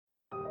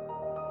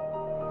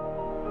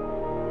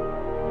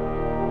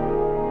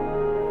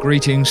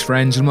Greetings,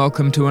 friends, and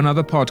welcome to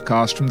another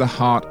podcast from the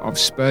heart of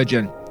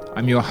Spurgeon.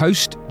 I'm your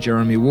host,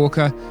 Jeremy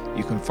Walker.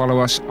 You can follow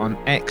us on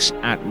X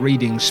at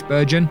Reading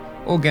Spurgeon,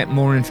 or get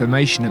more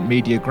information at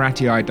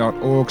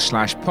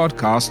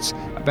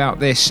mediagratiae.org/podcasts about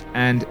this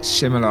and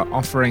similar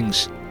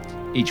offerings.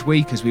 Each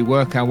week, as we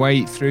work our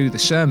way through the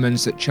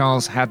sermons that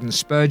Charles Haddon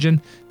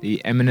Spurgeon,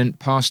 the eminent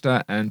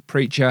pastor and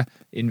preacher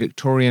in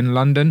Victorian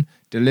London,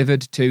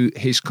 delivered to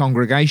his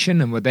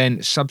congregation and were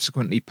then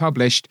subsequently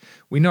published,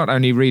 we not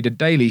only read a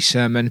daily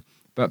sermon,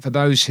 but for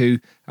those who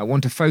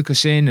want to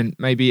focus in and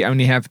maybe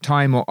only have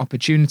time or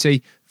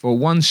opportunity for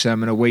one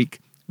sermon a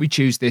week, we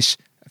choose this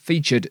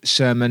featured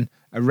sermon,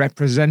 a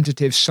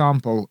representative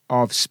sample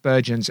of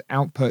Spurgeon's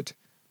output.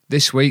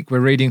 This week we're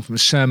reading from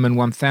Sermon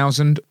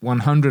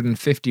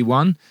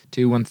 1151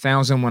 to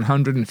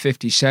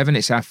 1157.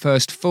 It's our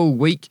first full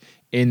week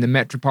in the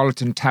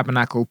Metropolitan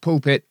Tabernacle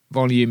Pulpit,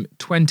 Volume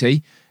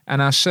 20,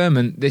 and our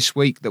sermon this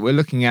week that we're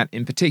looking at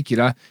in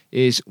particular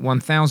is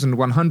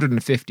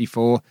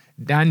 1154,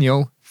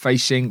 Daniel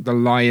Facing the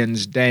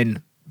Lion's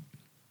Den.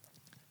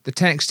 The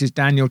text is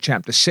Daniel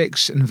chapter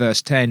 6 and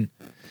verse 10.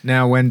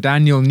 Now when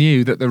Daniel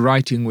knew that the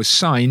writing was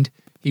signed,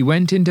 he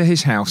went into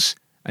his house,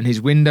 and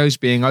his windows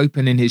being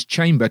open in his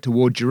chamber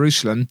toward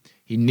Jerusalem,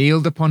 he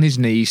kneeled upon his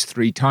knees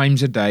 3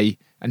 times a day,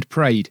 and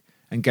prayed,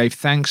 and gave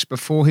thanks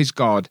before his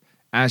God,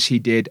 as he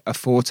did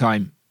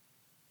aforetime.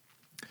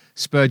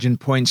 Spurgeon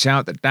points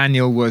out that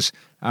Daniel was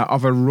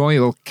of a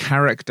royal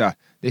character.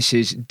 This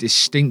is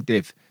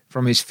distinctive.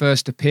 From his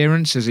first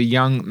appearance as a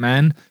young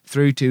man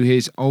through to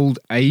his old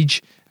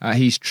age,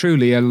 he's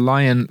truly a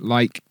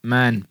lion-like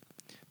man.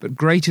 But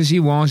great as he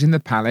was in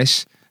the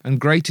palace, and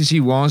great as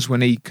he was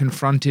when he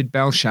confronted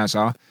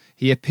Belshazzar,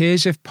 he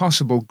appears if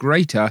possible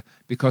greater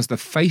because the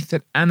faith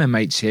that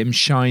animates him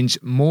shines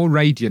more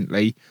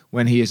radiantly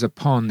when he is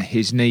upon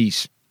his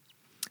knees.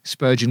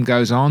 Spurgeon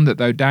goes on that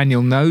though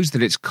Daniel knows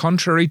that it's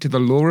contrary to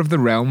the law of the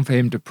realm for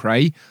him to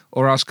pray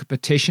or ask a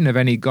petition of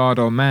any god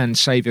or man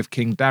save of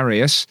King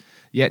Darius,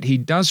 yet he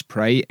does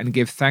pray and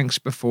give thanks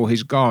before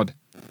his God.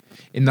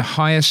 In the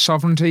higher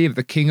sovereignty of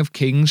the King of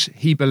Kings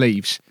he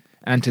believes,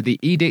 and to the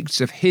edicts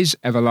of his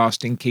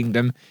everlasting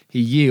kingdom he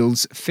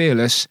yields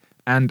fearless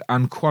and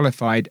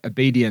unqualified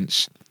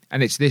obedience.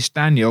 And it's this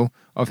Daniel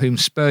of whom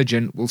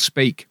Spurgeon will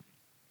speak.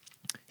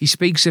 He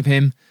speaks of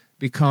him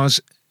because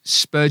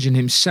Spurgeon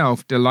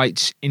himself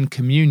delights in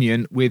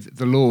communion with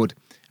the Lord,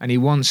 and he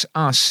wants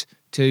us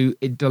to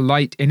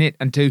delight in it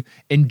and to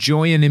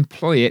enjoy and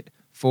employ it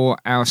for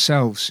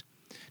ourselves.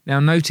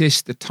 Now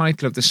notice the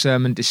title of the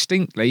sermon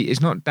distinctly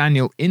is not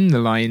Daniel in the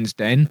lion's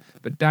den,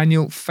 but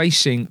Daniel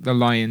facing the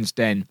lion's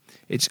den.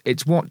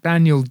 It's what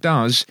Daniel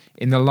does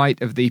in the light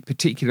of the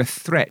particular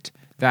threat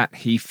that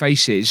he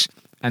faces,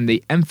 and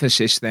the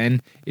emphasis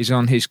then is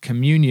on his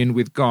communion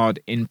with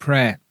God in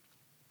prayer.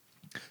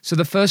 So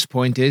the first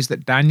point is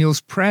that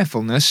Daniel's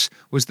prayerfulness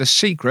was the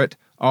secret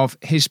of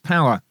his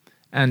power,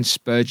 and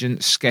Spurgeon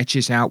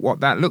sketches out what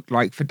that looked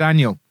like for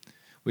Daniel.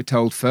 We're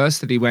told first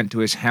that he went to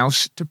his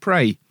house to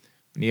pray.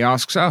 And he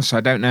asks us, I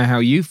don't know how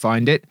you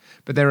find it,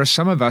 but there are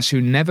some of us who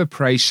never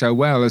pray so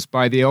well as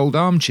by the old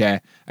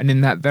armchair, and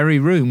in that very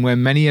room where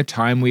many a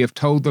time we have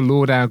told the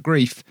Lord our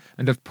grief,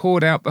 and have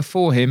poured out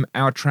before him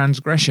our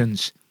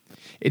transgressions.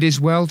 It is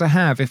well to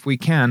have, if we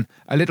can,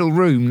 a little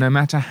room, no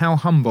matter how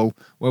humble,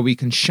 where we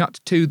can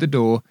shut to the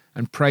door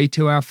and pray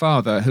to our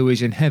Father who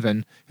is in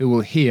heaven, who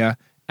will hear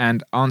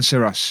and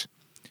answer us.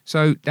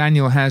 So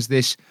Daniel has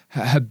this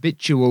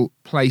habitual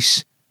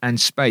place and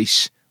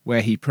space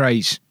where he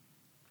prays.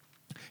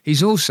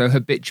 He's also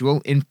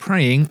habitual in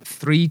praying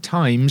 3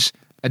 times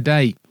a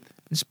day.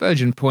 And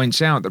Spurgeon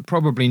points out that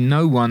probably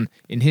no one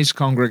in his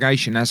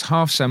congregation has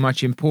half so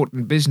much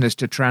important business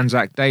to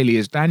transact daily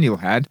as Daniel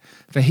had,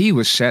 for he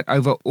was set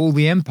over all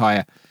the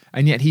empire,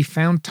 and yet he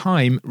found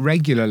time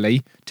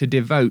regularly to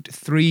devote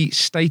 3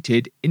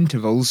 stated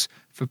intervals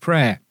for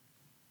prayer.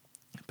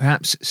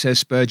 Perhaps, says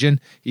Spurgeon,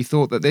 he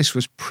thought that this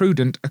was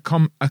prudent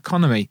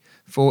economy,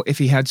 for if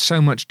he had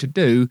so much to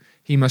do,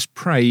 he must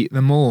pray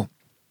the more.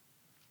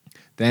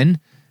 Then,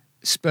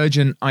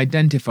 Spurgeon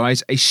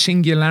identifies a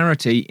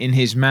singularity in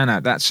his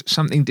manner. That's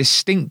something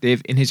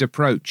distinctive in his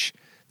approach,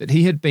 that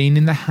he had been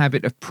in the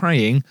habit of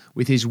praying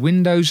with his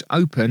windows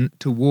open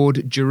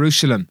toward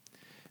Jerusalem.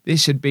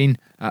 This had been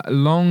a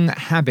long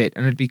habit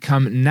and had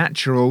become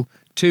natural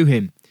to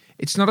him.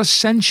 It's not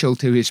essential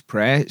to his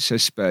prayer,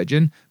 says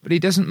Spurgeon, but he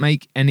doesn't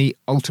make any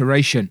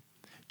alteration.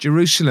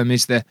 Jerusalem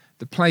is the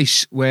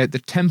place where the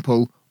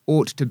temple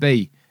ought to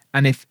be,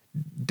 and if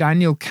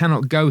Daniel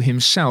cannot go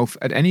himself,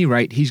 at any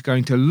rate he's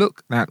going to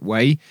look that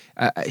way,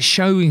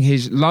 showing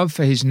his love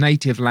for his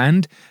native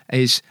land,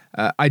 his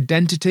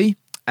identity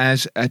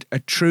as a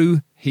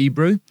true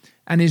Hebrew,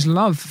 and his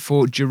love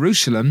for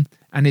Jerusalem,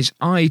 and his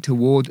eye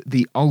toward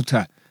the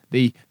altar,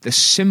 the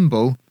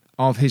symbol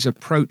of his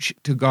approach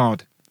to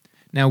God.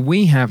 Now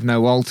we have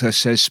no altar,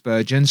 says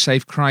Spurgeon,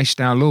 save Christ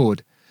our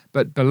Lord,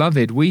 but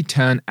beloved, we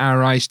turn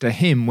our eyes to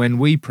him when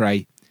we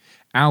pray.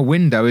 Our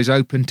window is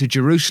open to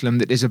Jerusalem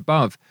that is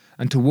above,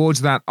 and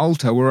towards that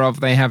altar whereof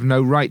they have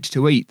no right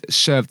to eat, that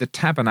serve the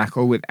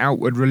tabernacle with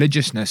outward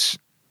religiousness.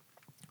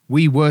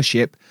 We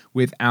worship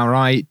with our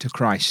eye to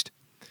Christ.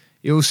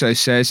 He also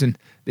says, and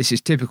this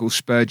is typical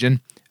Spurgeon,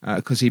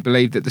 because he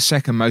believed that the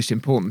second most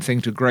important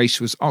thing to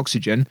grace was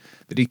oxygen,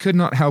 that he could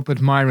not help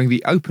admiring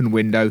the open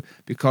window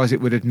because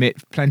it would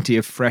admit plenty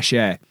of fresh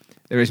air.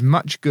 There is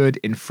much good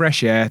in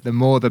fresh air, the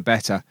more the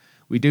better.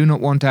 We do not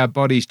want our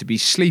bodies to be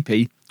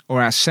sleepy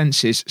or our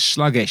senses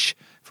sluggish,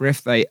 for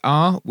if they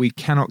are, we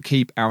cannot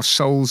keep our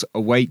souls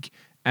awake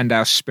and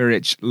our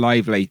spirits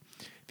lively.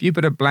 If you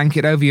put a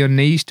blanket over your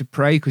knees to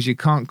pray because you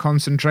can't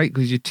concentrate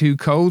because you're too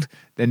cold,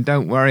 then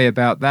don't worry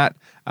about that.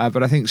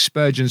 But I think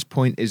Spurgeon's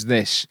point is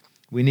this.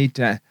 We need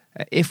to,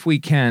 if we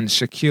can,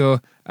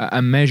 secure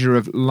a measure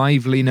of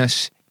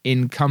liveliness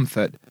in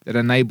comfort that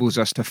enables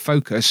us to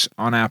focus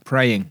on our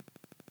praying.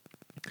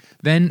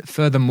 Then,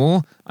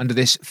 furthermore, under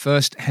this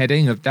first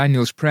heading of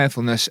Daniel's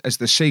prayerfulness as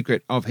the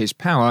secret of his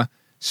power,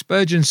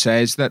 Spurgeon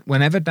says that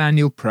whenever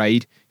Daniel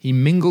prayed, he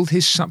mingled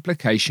his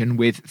supplication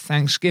with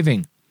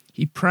thanksgiving.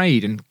 He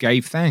prayed and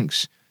gave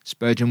thanks.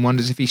 Spurgeon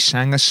wonders if he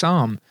sang a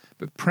psalm,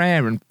 but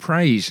prayer and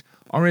praise,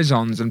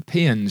 orisons and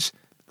paeans,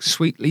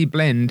 sweetly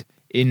blend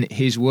in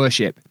his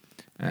worship.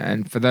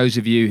 And for those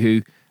of you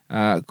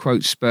who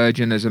quote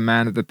Spurgeon as a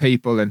man of the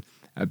people and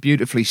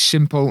beautifully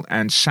simple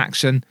and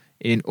Saxon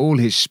in all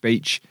his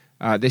speech,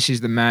 this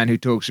is the man who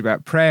talks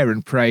about prayer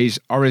and praise,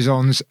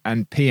 orisons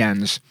and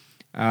paeans.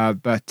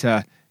 But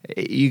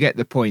you get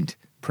the point.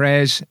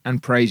 Prayers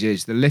and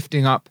praises, the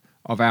lifting up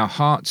of our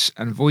hearts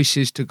and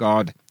voices to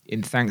God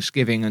in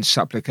thanksgiving and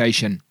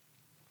supplication.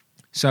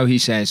 So he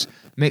says,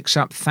 mix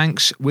up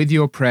thanks with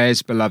your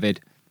prayers, beloved.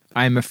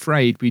 I am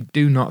afraid we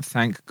do not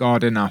thank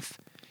God enough.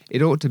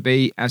 It ought to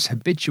be as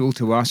habitual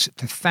to us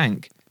to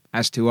thank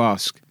as to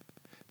ask.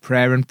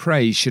 Prayer and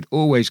praise should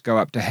always go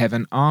up to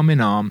heaven arm in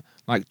arm,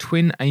 like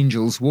twin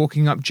angels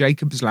walking up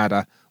Jacob's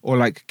ladder, or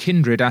like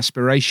kindred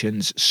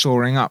aspirations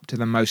soaring up to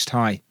the Most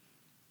High.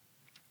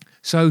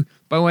 So,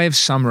 by way of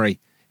summary,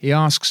 he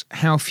asks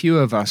how few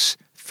of us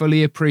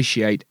fully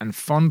appreciate and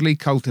fondly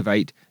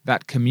cultivate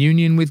that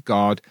communion with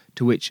God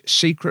to which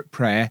secret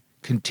prayer,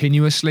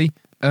 continuously,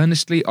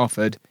 earnestly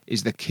offered,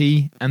 is the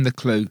key and the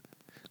clue.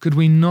 Could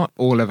we not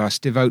all of us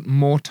devote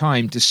more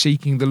time to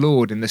seeking the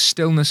Lord in the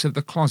stillness of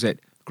the closet,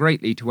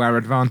 greatly to our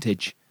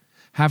advantage?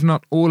 Have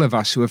not all of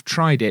us who have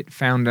tried it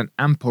found an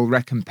ample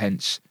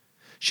recompense?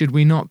 Should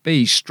we not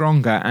be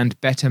stronger and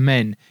better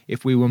men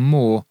if we were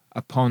more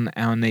upon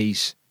our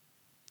knees?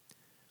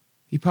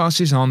 He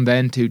passes on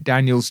then to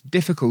Daniel's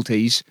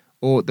difficulties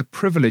or the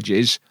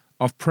privileges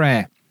of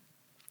prayer.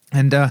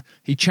 And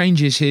he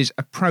changes his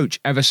approach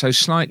ever so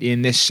slightly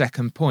in this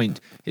second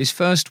point. His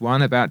first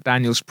one about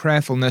Daniel's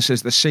prayerfulness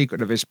as the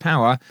secret of his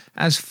power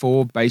has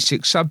 4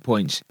 basic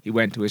subpoints. He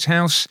went to his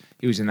house,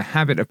 he was in the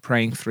habit of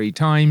praying 3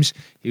 times,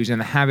 he was in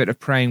the habit of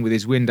praying with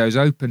his windows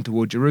open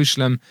toward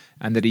Jerusalem,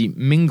 and that he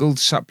mingled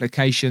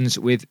supplications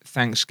with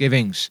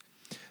thanksgivings.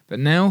 But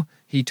now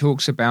he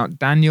talks about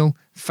Daniel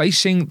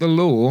facing the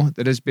law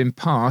that has been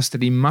passed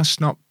that he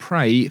must not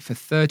pray for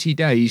 30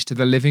 days to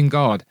the living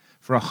God,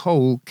 for a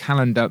whole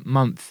calendar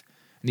month.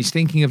 And he's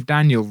thinking of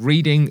Daniel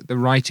reading the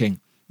writing,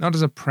 not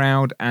as a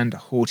proud and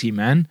haughty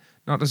man,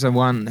 not as a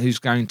one who's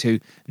going to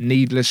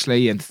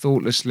needlessly and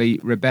thoughtlessly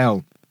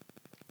rebel.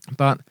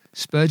 But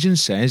Spurgeon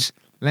says,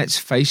 let's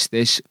face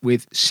this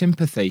with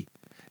sympathy.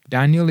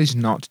 Daniel is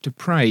not to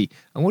pray.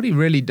 And what he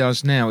really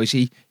does now is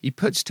he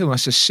puts to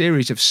us a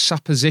series of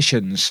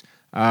suppositions,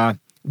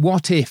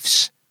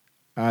 what-ifs,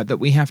 that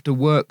we have to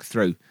work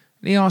through.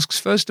 And he asks,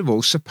 first of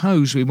all,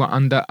 suppose we were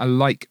under a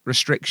like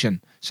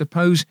restriction.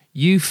 Suppose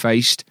you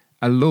faced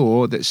a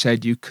law that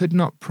said you could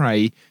not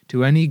pray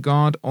to any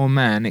god or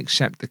man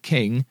except the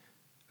king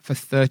for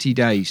 30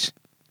 days.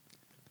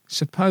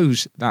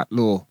 Suppose that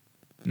law.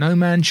 No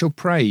man shall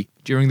pray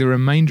during the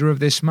remainder of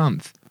this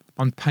month,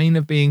 on pain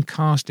of being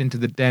cast into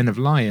the den of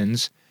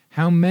lions.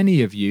 How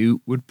many of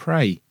you would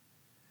pray?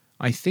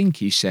 I think,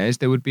 he says,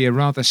 there would be a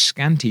rather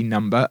scanty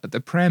number at the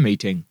prayer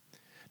meeting.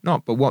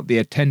 Not but what the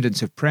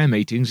attendance of prayer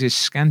meetings is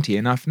scanty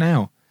enough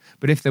now.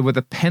 But if there were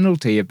the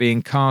penalty of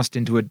being cast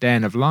into a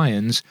den of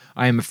lions,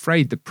 I am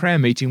afraid the prayer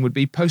meeting would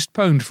be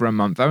postponed for a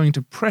month owing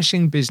to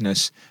pressing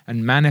business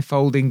and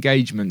manifold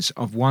engagements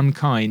of one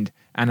kind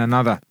and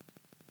another.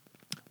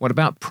 What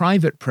about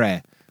private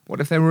prayer? What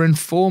if there were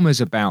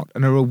informers about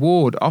and a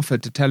reward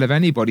offered to tell of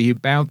anybody who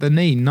bowed the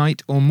knee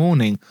night or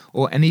morning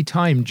or any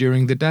time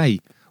during the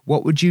day?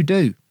 What would you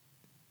do?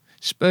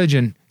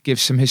 Spurgeon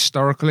gives some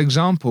historical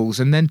examples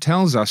and then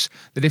tells us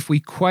that if we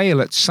quail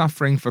at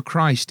suffering for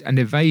Christ and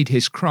evade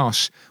his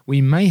cross,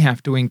 we may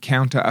have to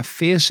encounter a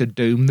fiercer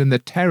doom than the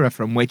terror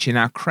from which in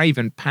our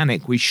craven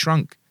panic we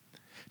shrunk.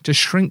 To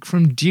shrink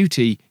from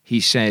duty, he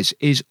says,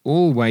 is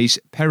always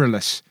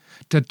perilous.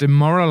 To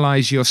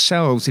demoralize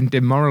yourselves in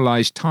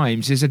demoralized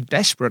times is a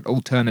desperate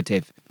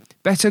alternative.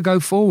 Better go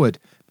forward.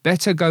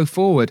 Better go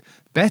forward.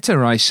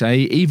 Better, I say,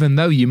 even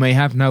though you may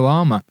have no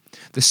armor.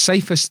 The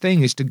safest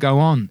thing is to go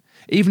on.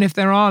 Even if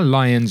there are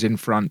lions in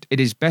front, it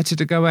is better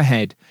to go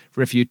ahead,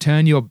 for if you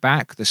turn your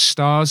back, the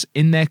stars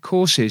in their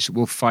courses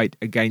will fight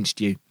against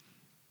you.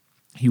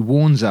 He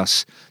warns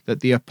us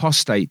that the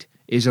apostate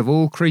is of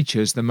all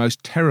creatures the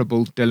most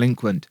terrible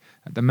delinquent,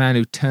 the man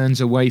who turns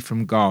away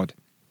from God.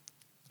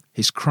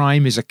 His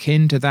crime is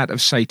akin to that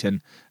of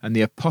Satan, and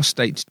the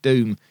apostate's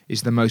doom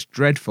is the most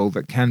dreadful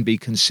that can be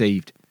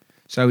conceived.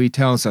 So he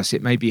tells us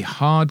it may be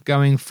hard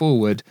going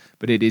forward,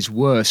 but it is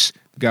worse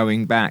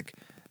going back,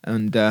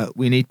 and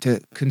we need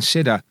to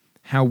consider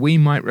how we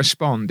might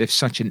respond if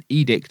such an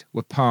edict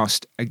were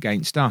passed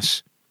against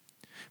us.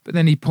 But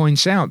then he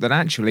points out that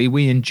actually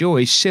we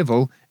enjoy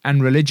civil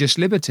and religious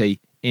liberty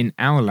in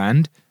our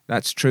land.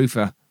 That's true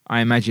for, I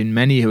imagine,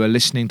 many who are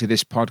listening to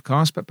this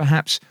podcast, but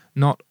perhaps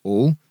not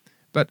all.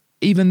 But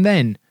even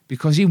then,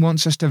 because he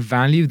wants us to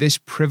value this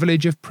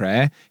privilege of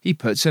prayer, he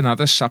puts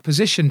another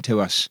supposition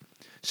to us.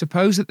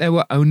 Suppose that there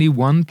were only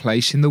one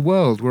place in the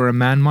world where a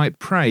man might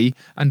pray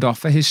and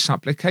offer his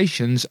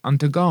supplications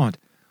unto God.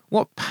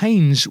 What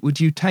pains would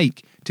you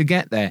take to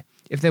get there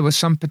if there was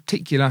some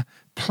particular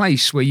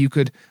place where you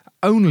could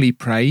only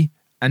pray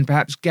and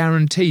perhaps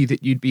guarantee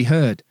that you'd be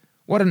heard?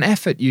 What an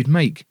effort you'd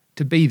make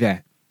to be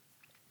there.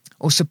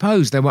 Or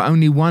suppose there were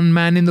only one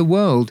man in the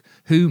world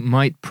who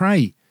might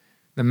pray.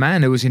 The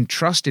man who was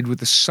entrusted with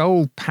the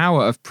sole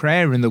power of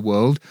prayer in the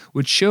world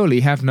would surely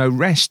have no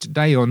rest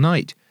day or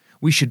night.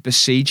 We should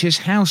besiege his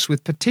house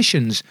with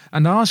petitions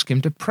and ask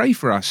him to pray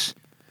for us.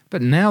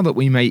 But now that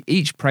we may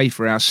each pray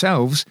for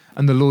ourselves,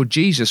 and the Lord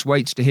Jesus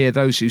waits to hear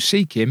those who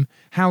seek him,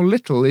 how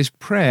little is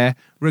prayer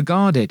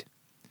regarded?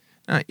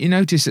 You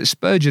notice that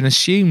Spurgeon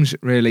assumes,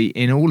 really,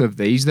 in all of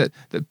these, that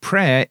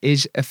prayer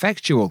is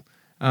effectual.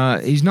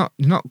 He's not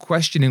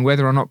questioning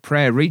whether or not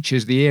prayer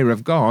reaches the ear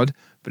of God,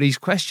 but he's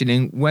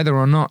questioning whether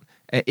or not,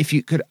 if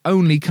you could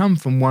only come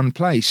from one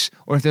place,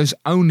 or if there's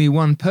only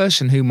one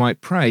person who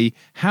might pray,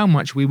 how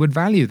much we would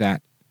value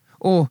that.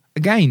 Or,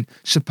 again,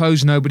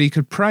 suppose nobody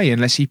could pray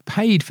unless he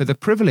paid for the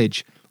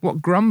privilege.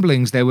 What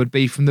grumblings there would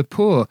be from the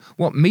poor,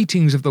 what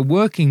meetings of the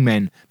working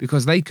men,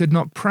 because they could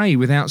not pray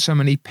without so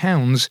many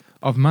pounds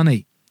of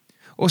money.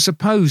 Or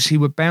suppose he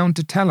were bound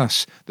to tell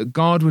us that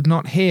God would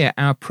not hear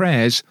our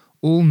prayers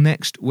all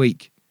next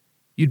week.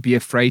 You'd be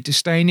afraid to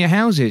stay in your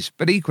houses,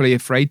 but equally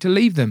afraid to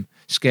leave them,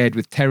 scared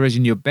with terrors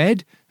in your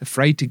bed,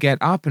 afraid to get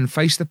up and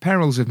face the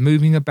perils of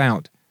moving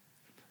about.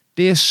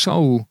 Dear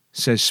soul,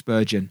 says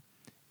Spurgeon,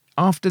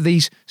 after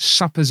these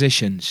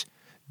suppositions,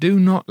 do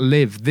not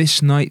live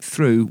this night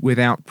through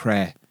without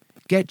prayer.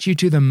 Get you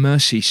to the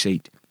mercy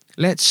seat.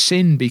 Let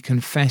sin be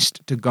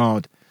confessed to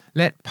God.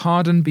 Let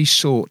pardon be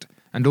sought,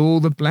 and all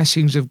the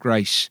blessings of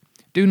grace.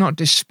 Do not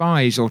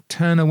despise or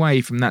turn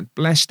away from that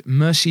blessed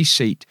mercy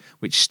seat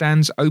which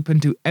stands open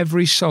to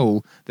every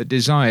soul that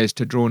desires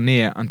to draw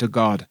near unto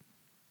God.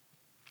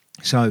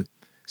 So,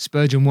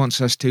 Spurgeon wants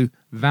us to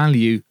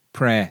value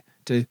prayer,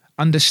 to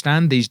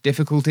understand these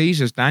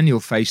difficulties as Daniel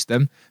faced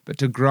them, but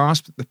to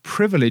grasp that the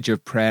privilege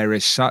of prayer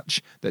is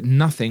such that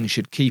nothing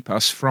should keep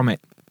us from it.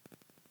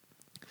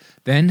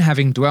 Then,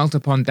 having dwelt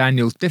upon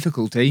Daniel's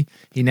difficulty,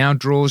 he now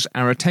draws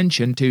our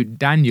attention to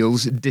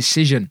Daniel's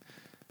decision,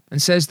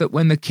 and says that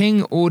when the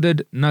king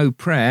ordered no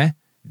prayer,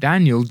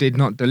 Daniel did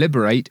not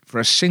deliberate for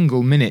a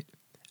single minute,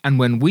 and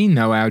when we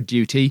know our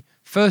duty,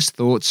 first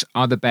thoughts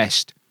are the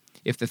best.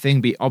 If the thing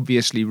be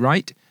obviously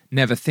right,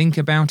 never think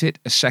about it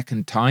a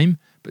second time,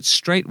 but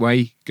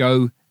straightway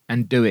go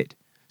and do it.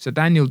 So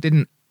Daniel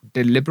didn't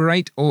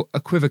deliberate or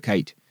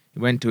equivocate. He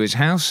went to his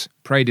house,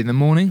 prayed in the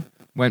morning,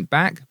 went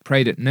back,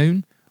 prayed at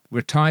noon,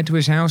 retired to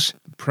his house,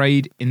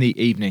 prayed in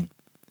the evening.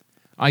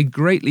 I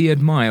greatly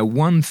admire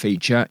one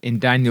feature in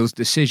Daniel's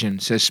decision,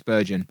 says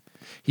Spurgeon.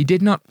 He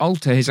did not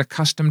alter his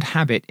accustomed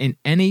habit in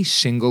any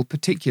single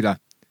particular.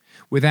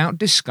 Without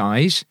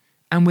disguise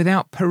and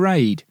without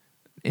parade.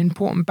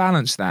 Important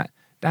balance that.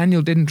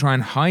 Daniel didn't try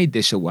and hide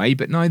this away,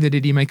 but neither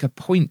did he make a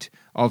point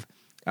of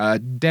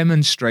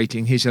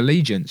demonstrating his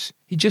allegiance.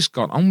 He just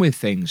got on with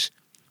things.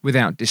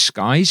 Without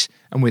disguise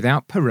and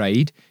without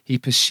parade, he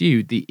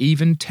pursued the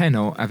even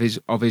tenor of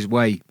his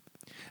way.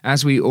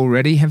 As we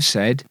already have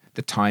said,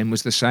 the time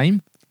was the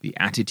same, the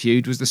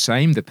attitude was the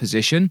same, the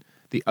position,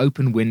 the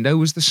open window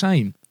was the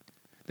same.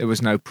 There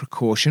was no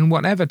precaution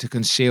whatever to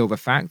conceal the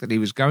fact that he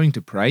was going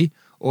to pray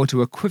or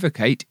to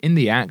equivocate in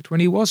the act when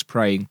he was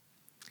praying.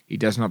 He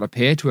does not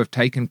appear to have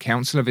taken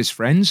counsel of his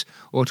friends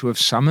or to have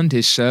summoned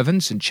his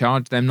servants and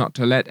charged them not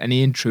to let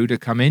any intruder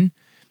come in.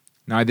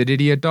 Neither did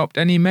he adopt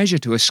any measure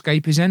to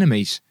escape his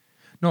enemies.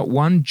 Not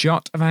one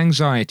jot of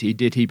anxiety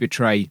did he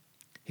betray.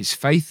 His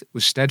faith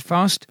was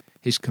steadfast,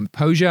 his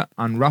composure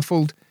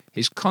unruffled,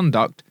 his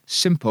conduct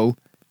simple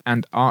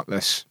and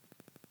artless.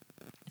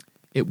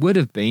 It would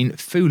have been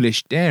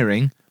foolish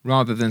daring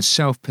rather than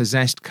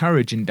self-possessed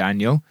courage in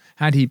Daniel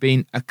had he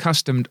been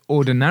accustomed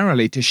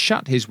ordinarily to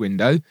shut his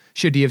window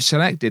should he have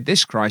selected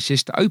this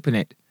crisis to open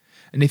it.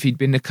 And if he'd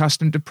been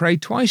accustomed to pray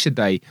twice a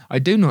day, I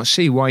do not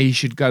see why he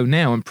should go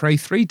now and pray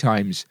 3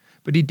 times.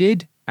 But he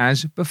did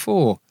as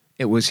before.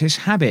 It was his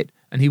habit,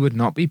 and he would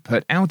not be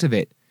put out of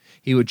it.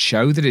 He would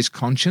show that his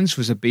conscience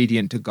was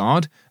obedient to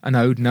God and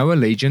owed no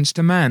allegiance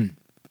to man.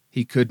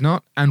 He could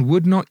not and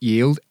would not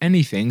yield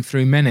anything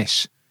through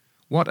menace.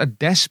 What a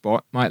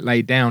despot might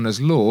lay down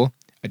as law,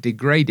 a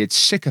degraded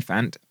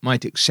sycophant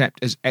might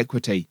accept as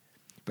equity.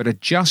 But a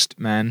just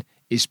man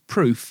is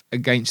proof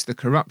against the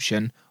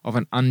corruption of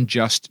an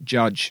unjust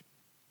judge.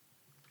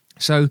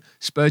 So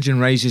Spurgeon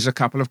raises a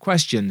couple of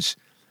questions.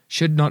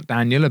 Should not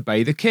Daniel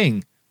obey the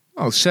king?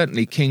 Well,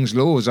 certainly king's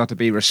laws are to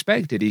be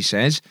respected, he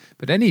says,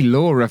 but any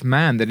law of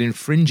man that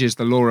infringes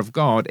the law of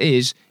God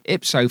is,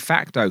 ipso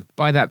facto,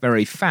 by that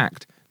very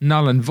fact,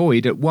 null and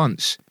void at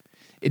once.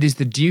 It is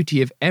the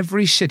duty of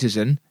every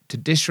citizen to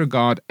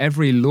disregard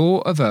every law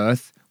of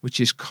earth which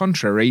is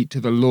contrary to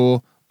the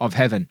law of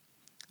heaven.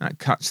 That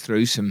cuts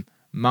through some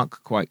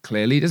muck quite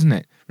clearly, doesn't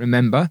it?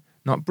 Remember,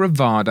 not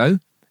bravado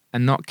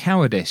and not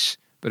cowardice,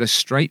 but a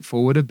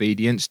straightforward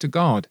obedience to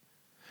God.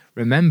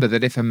 Remember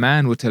that if a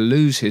man were to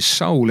lose his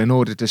soul in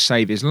order to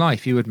save his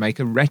life, he would make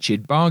a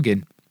wretched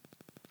bargain.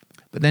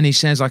 But then he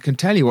says, I can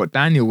tell you what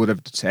Daniel would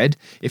have said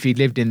if he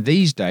lived in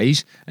these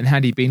days, and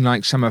had he been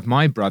like some of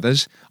my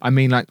brothers, I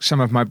mean like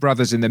some of my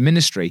brothers in the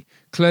ministry,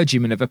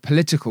 clergymen of a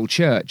political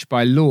church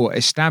by law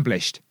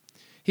established.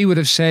 He would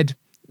have said,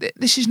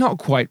 this is not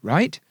quite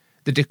right.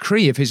 The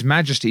decree of His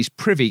Majesty's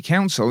Privy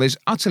Council is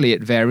utterly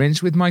at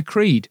variance with my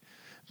creed.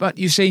 But,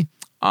 you see,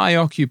 I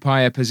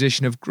occupy a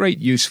position of great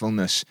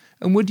usefulness,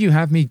 and would you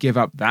have me give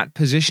up that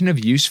position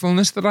of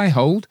usefulness that I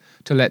hold,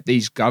 to let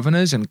these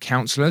governors and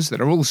councillors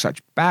that are all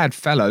such bad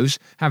fellows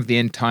have the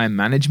entire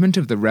management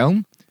of the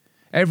realm?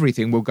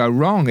 Everything will go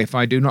wrong if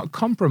I do not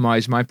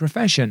compromise my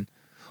profession.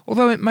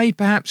 Although it may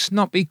perhaps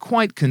not be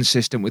quite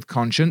consistent with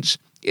conscience,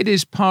 it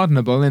is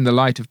pardonable in the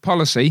light of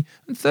policy,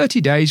 and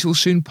 30 days will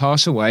soon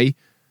pass away.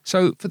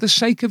 So, for the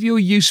sake of your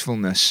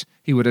usefulness,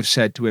 he would have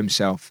said to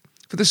himself,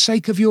 for the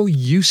sake of your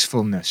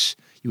usefulness,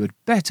 you had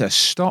better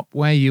stop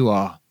where you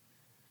are.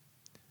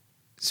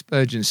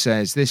 Spurgeon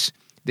says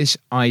this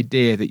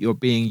idea that you're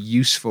being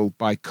useful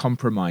by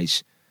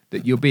compromise,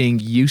 that you're being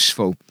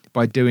useful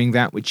by doing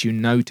that which you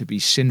know to be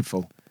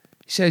sinful.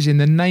 He says, in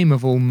the name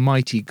of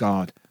Almighty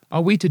God,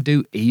 are we to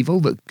do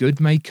evil that good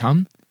may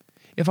come?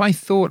 If I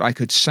thought I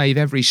could save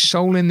every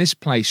soul in this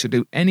place or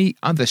do any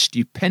other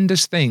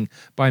stupendous thing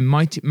by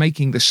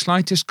making the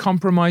slightest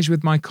compromise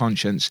with my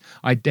conscience,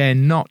 I dare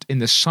not in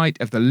the sight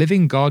of the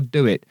living God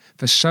do it,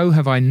 for so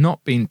have I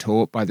not been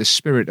taught by the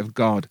Spirit of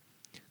God.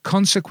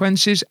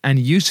 Consequences and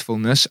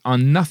usefulness are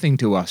nothing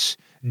to us.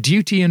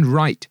 Duty and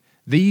right,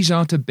 these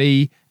are to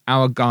be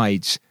our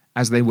guides,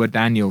 as they were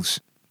Daniel's.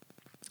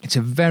 It's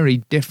a very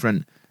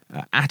different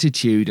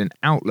attitude and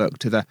outlook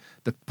to the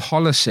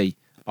policy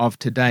of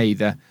today,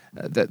 the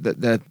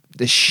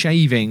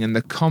shaving and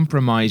the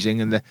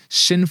compromising and the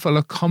sinful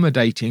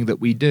accommodating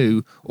that we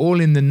do, all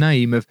in the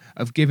name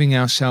of giving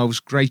ourselves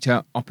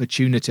greater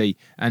opportunity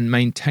and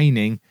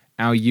maintaining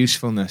our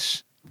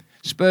usefulness.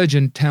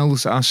 Spurgeon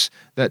tells us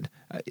that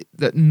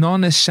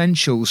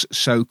non-essentials,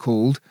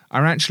 so-called,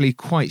 are actually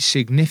quite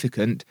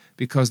significant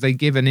because they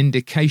give an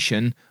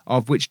indication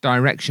of which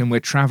direction we're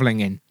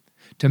travelling in.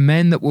 To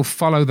men that will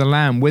follow the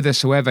Lamb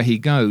whithersoever he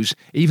goes,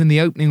 even the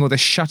opening or the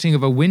shutting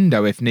of a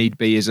window, if need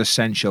be, is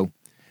essential.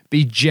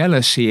 Be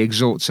jealous, he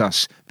exhorts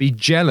us. Be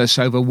jealous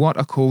over what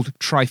are called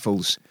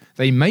trifles.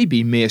 They may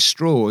be mere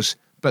straws,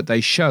 but they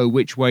show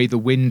which way the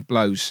wind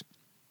blows.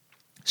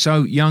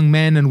 So, young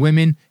men and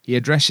women, he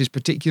addresses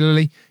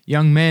particularly,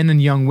 young men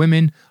and young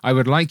women, I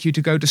would like you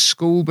to go to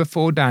school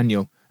before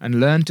Daniel and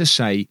learn to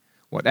say,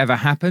 whatever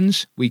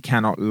happens, we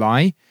cannot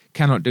lie,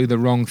 cannot do the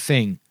wrong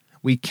thing.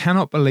 We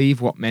cannot believe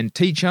what men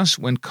teach us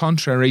when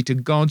contrary to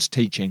God's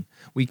teaching.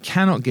 We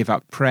cannot give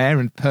up prayer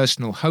and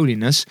personal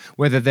holiness,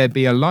 whether there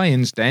be a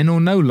lion's den or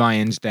no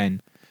lion's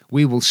den.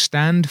 We will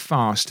stand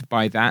fast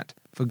by that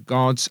for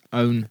God's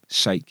own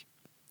sake.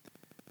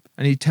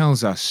 And he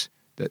tells us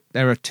that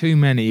there are too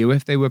many who,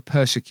 if they were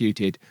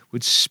persecuted,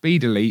 would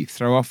speedily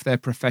throw off their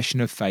profession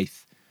of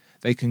faith.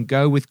 They can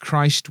go with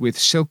Christ with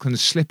silken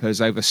slippers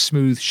over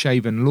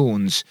smooth-shaven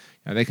lawns.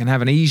 They can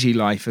have an easy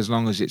life as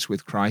long as it's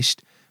with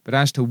Christ. But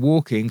as to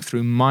walking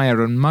through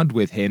mire and mud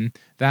with him,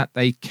 that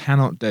they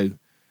cannot do.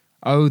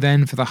 Oh,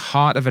 then, for the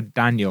heart of a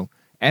Daniel,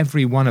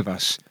 every one of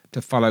us, to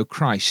follow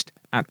Christ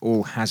at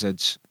all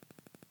hazards.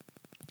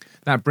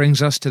 That brings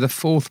us to the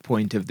fourth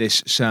point of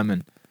this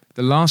sermon.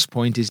 The last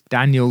point is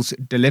Daniel's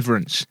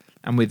deliverance,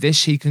 and with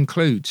this he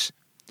concludes.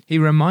 He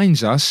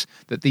reminds us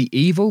that the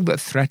evil that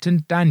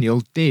threatened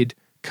Daniel did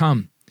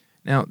come.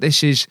 Now,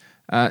 this is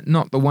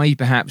not the way,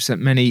 perhaps, that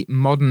many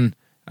modern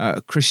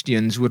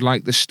Christians would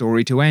like the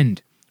story to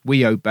end.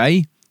 We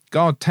obey,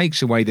 God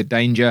takes away the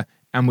danger,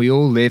 and we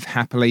all live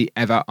happily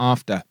ever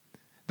after.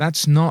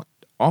 That's not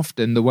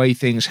often the way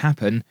things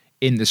happen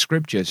in the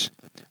Scriptures.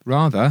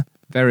 Rather,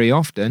 very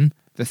often,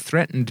 the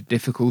threatened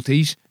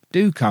difficulties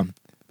do come.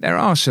 There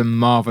are some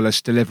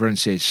marvellous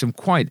deliverances, some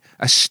quite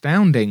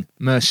astounding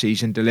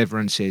mercies and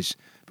deliverances,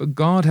 but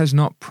God has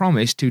not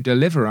promised to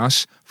deliver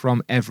us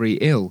from every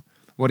ill.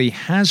 What he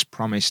has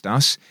promised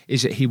us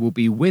is that he will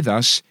be with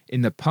us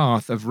in the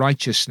path of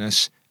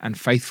righteousness and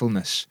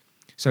faithfulness.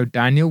 So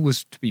Daniel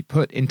was to be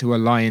put into a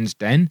lion's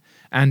den,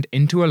 and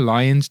into a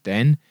lion's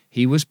den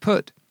he was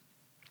put.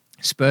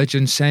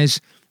 Spurgeon says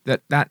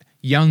that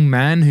young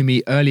man whom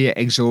he earlier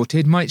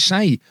exhorted might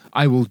say,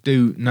 "I will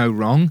do no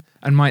wrong,"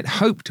 and might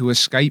hope to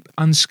escape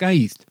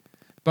unscathed.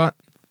 But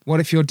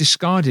what if you're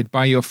discarded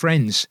by your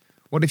friends?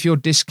 What if you're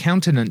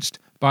discountenanced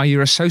by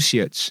your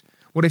associates?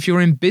 What if you're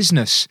in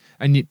business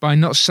and by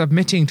not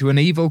submitting to an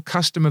evil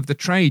custom of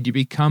the trade you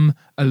become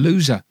a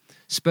loser?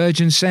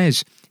 Spurgeon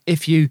says,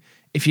 if you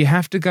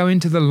have to go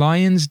into the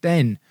lion's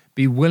den,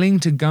 be willing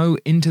to go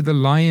into the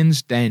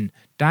lion's den.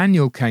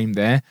 Daniel came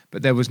there,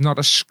 but there was not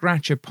a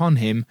scratch upon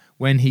him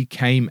when he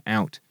came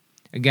out.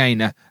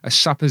 Again, a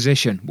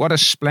supposition. What a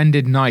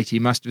splendid night he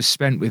must have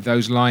spent with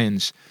those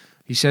lions.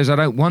 He says, I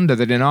don't wonder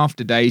that in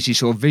after days he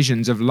saw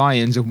visions of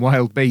lions and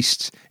wild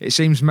beasts. It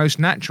seems most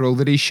natural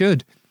that he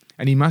should.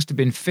 And he must have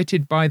been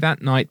fitted by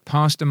that night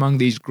passed among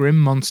these grim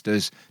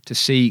monsters to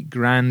see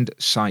grand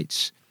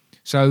sights.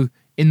 So,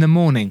 in the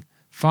morning,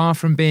 far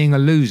from being a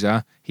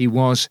loser, he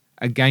was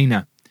a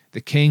gainer.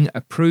 The king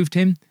approved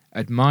him,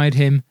 admired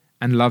him,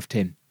 and loved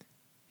him.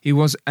 He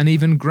was an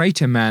even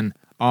greater man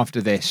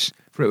after this,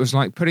 for it was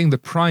like putting the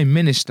prime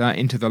minister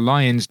into the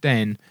lion's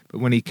den, but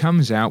when he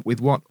comes out,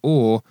 with what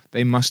awe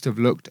they must have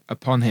looked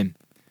upon him.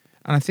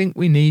 And I think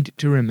we need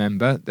to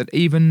remember that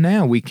even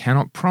now we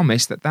cannot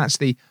promise that that's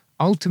the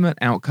ultimate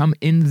outcome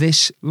in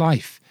this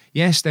life.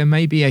 Yes, there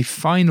may be a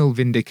final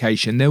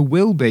vindication. There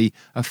will be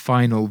a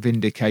final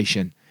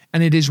vindication.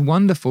 And it is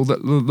wonderful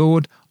that the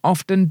Lord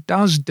often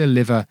does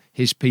deliver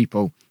his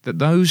people, that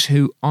those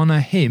who honour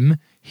him,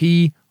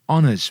 he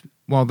honours,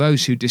 while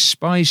those who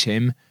despise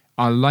him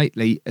are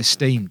lightly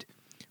esteemed.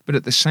 But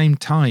at the same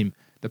time,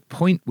 the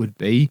point would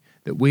be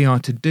that we are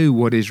to do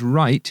what is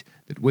right,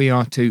 that we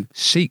are to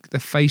seek the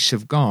face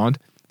of God,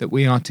 that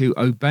we are to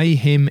obey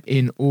him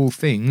in all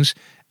things,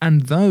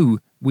 and though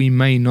we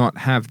may not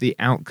have the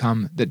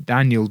outcome that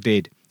Daniel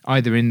did,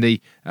 either in the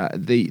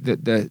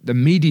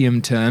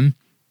medium term,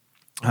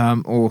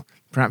 or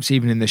perhaps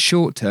even in the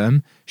short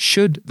term,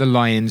 should the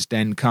lion's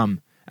den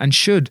come, and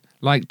should,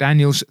 like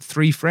Daniel's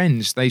 3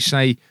 friends, they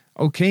say,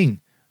 "O king,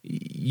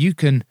 you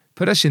can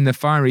put us in the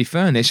fiery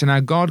furnace and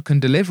our God can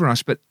deliver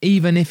us, but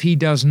even if he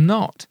does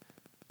not,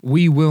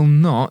 we will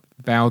not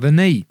bow the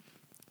knee."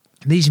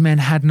 These men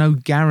had no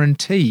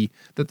guarantee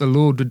that the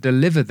Lord would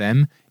deliver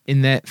them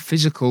in their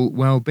physical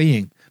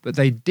well-being, but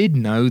they did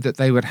know that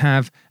they would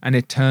have an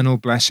eternal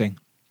blessing.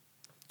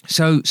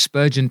 So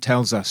Spurgeon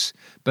tells us,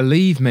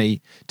 "Believe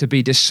me, to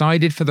be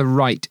decided for the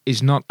right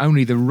is not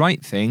only the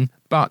right thing,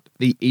 but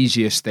the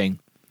easiest thing.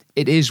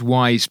 It is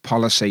wise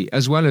policy,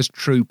 as well as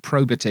true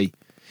probity.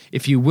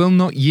 If you will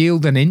not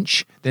yield an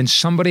inch, then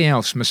somebody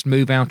else must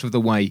move out of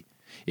the way.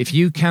 If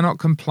you cannot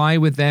comply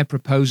with their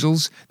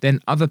proposals,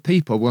 then other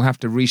people will have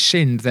to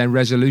rescind their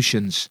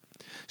resolutions.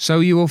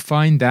 So you will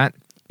find that,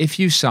 if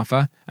you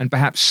suffer, and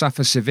perhaps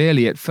suffer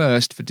severely at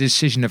first for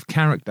decision of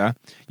character,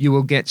 you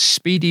will get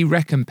speedy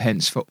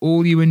recompense for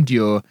all you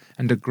endure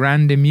and a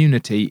grand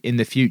immunity in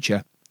the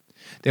future.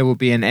 There will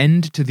be an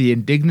end to the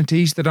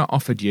indignities that are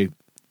offered you.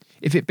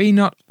 If it be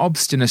not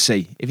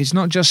obstinacy, if it's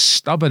not just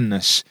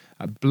stubbornness,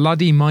 a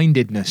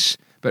bloody-mindedness,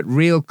 but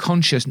real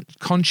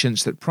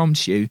conscience that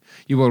prompts you,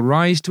 you will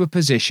rise to a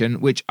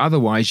position which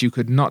otherwise you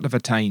could not have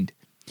attained.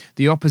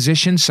 The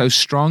opposition so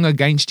strong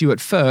against you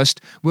at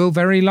first will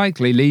very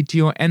likely lead to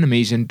your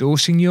enemies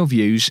endorsing your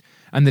views,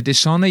 and the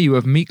dishonour you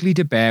have meekly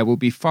to bear will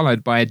be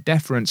followed by a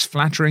deference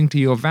flattering to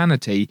your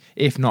vanity,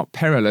 if not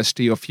perilous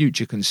to your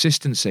future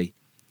consistency.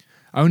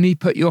 Only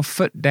put your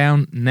foot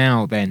down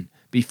now then.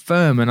 Be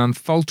firm and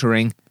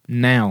unfaltering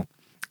now.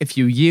 If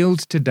you yield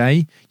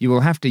today, you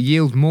will have to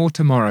yield more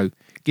tomorrow.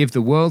 Give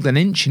the world an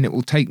inch and it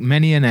will take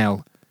many an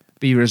ell.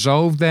 Be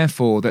resolved,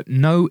 therefore, that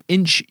no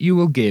inch you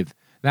will give,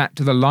 that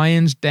to the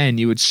lion's den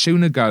you would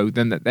sooner go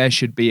than that there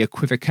should be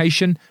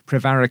equivocation,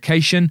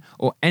 prevarication,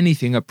 or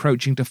anything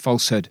approaching to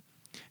falsehood.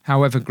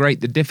 However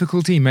great the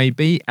difficulty may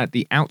be at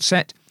the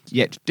outset,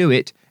 yet do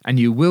it, and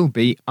you will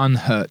be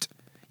unhurt.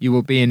 You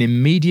will be an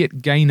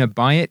immediate gainer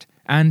by it,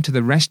 and to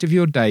the rest of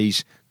your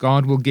days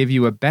God will give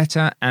you a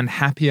better and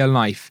happier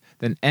life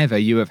than ever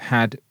you have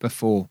had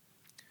before.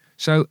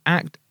 So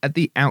act at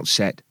the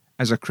outset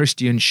as a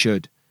Christian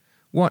should.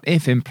 What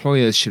if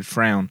employers should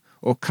frown,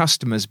 or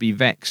customers be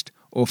vexed,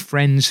 or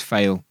friends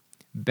fail?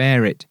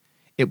 Bear it.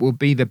 It will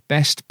be the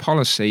best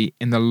policy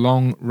in the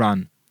long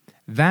run.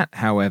 That,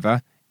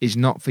 however, is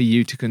not for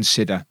you to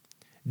consider.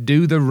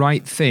 Do the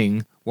right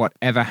thing,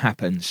 whatever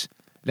happens.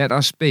 Let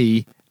us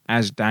be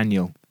as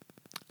Daniel.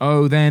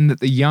 Oh, then, that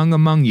the young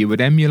among you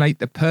would emulate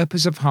the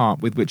purpose of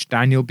heart with which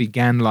Daniel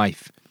began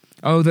life.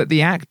 Oh, that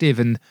the active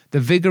and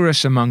the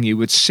vigorous among you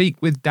would seek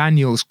with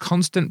Daniel's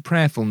constant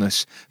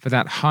prayerfulness for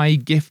that high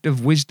gift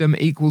of wisdom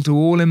equal to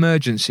all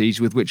emergencies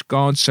with which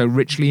God so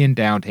richly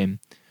endowed him.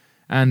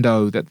 And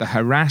oh, that the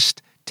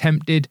harassed,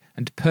 tempted,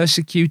 and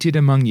persecuted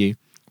among you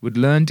would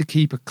learn to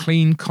keep a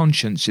clean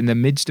conscience in the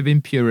midst of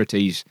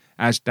impurities,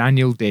 as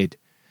Daniel did,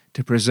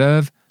 to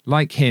preserve,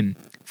 like him,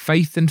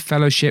 faith and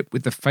fellowship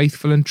with the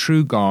faithful and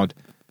true God,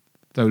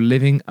 though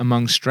living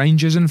among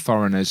strangers and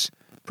foreigners,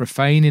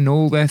 profane in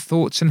all their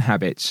thoughts and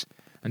habits,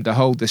 and to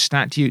hold the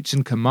statutes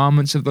and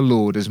commandments of the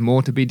Lord as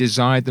more to be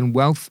desired than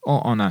wealth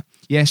or honour,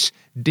 yes,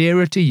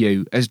 dearer to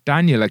you, as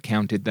Daniel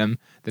accounted them,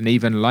 than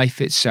even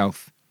life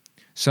itself.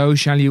 So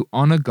shall you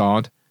honour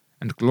God,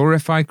 and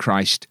glorify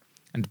Christ,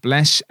 and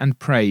bless and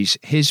praise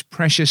his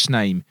precious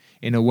name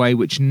in a way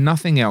which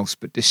nothing else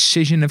but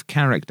decision of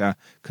character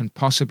can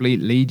possibly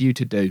lead you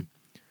to do.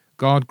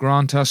 God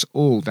grant us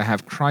all to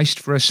have Christ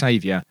for a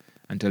Saviour,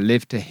 and to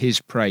live to his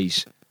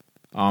praise.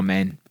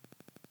 Amen.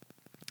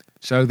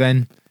 So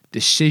then,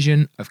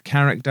 decision of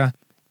character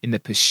in the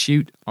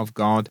pursuit of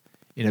God,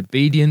 in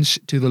obedience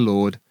to the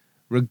Lord,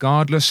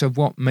 regardless of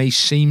what may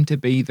seem to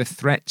be the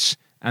threats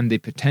and the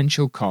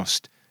potential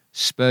cost,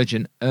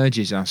 Spurgeon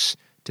urges us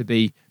to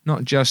be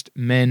not just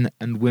men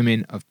and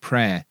women of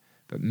prayer,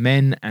 but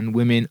men and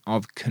women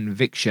of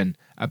conviction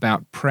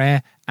about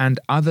prayer and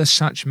other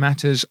such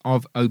matters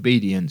of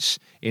obedience,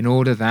 in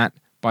order that,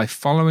 by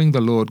following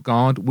the Lord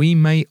God, we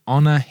may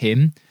honour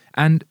him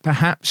and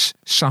perhaps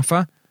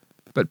suffer,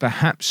 but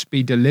perhaps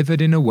be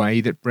delivered in a way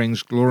that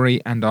brings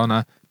glory and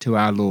honour to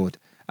our Lord.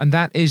 And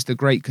that is the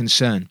great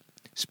concern.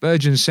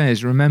 Spurgeon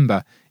says,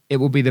 remember, it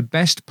will be the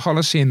best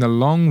policy in the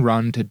long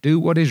run to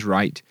do what is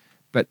right,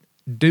 but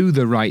do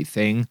the right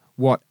thing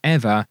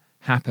whatever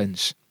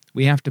happens.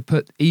 We have to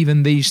put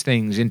even these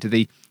things into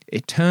the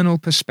eternal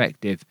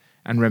perspective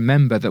and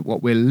remember that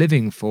what we're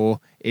living for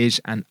is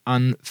an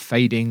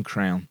unfading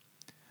crown.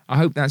 I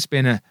hope that's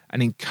been an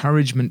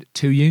encouragement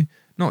to you,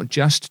 not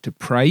just to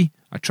pray,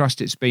 I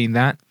trust it's been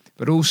that,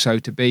 but also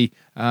to be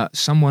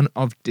someone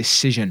of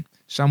decision,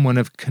 someone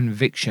of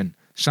conviction,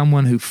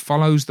 someone who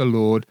follows the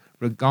Lord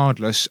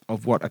regardless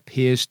of what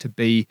appears to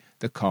be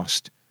the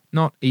cost.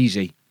 Not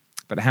easy,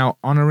 but how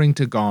honouring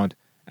to God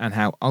and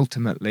how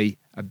ultimately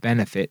a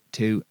benefit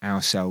to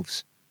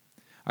ourselves.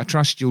 I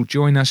trust you'll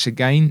join us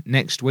again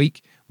next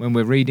week when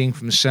we're reading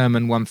from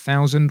Sermon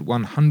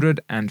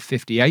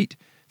 1158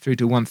 through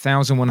to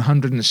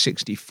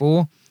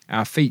 1164,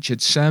 our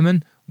featured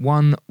sermon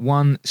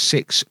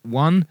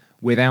 1161,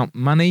 Without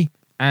Money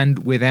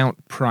and Without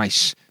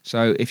Price.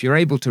 So if you're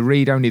able to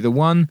read only the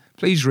one,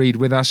 please read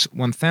with us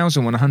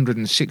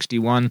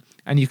 1161,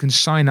 and you can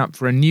sign up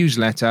for a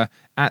newsletter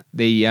at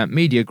the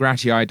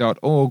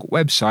mediagratiae.org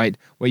website,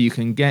 where you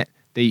can get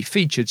the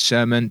featured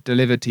sermon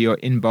delivered to your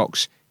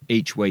inbox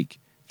each week.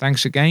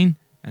 Thanks again,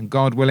 and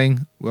God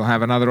willing, we'll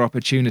have another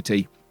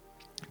opportunity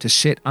to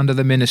sit under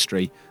the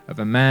ministry of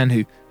a man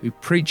who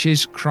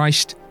preaches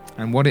Christ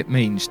and what it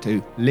means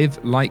to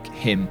live like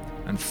him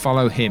and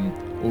follow him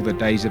all the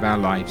days of our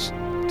lives.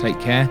 Take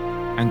care,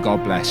 and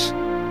God bless.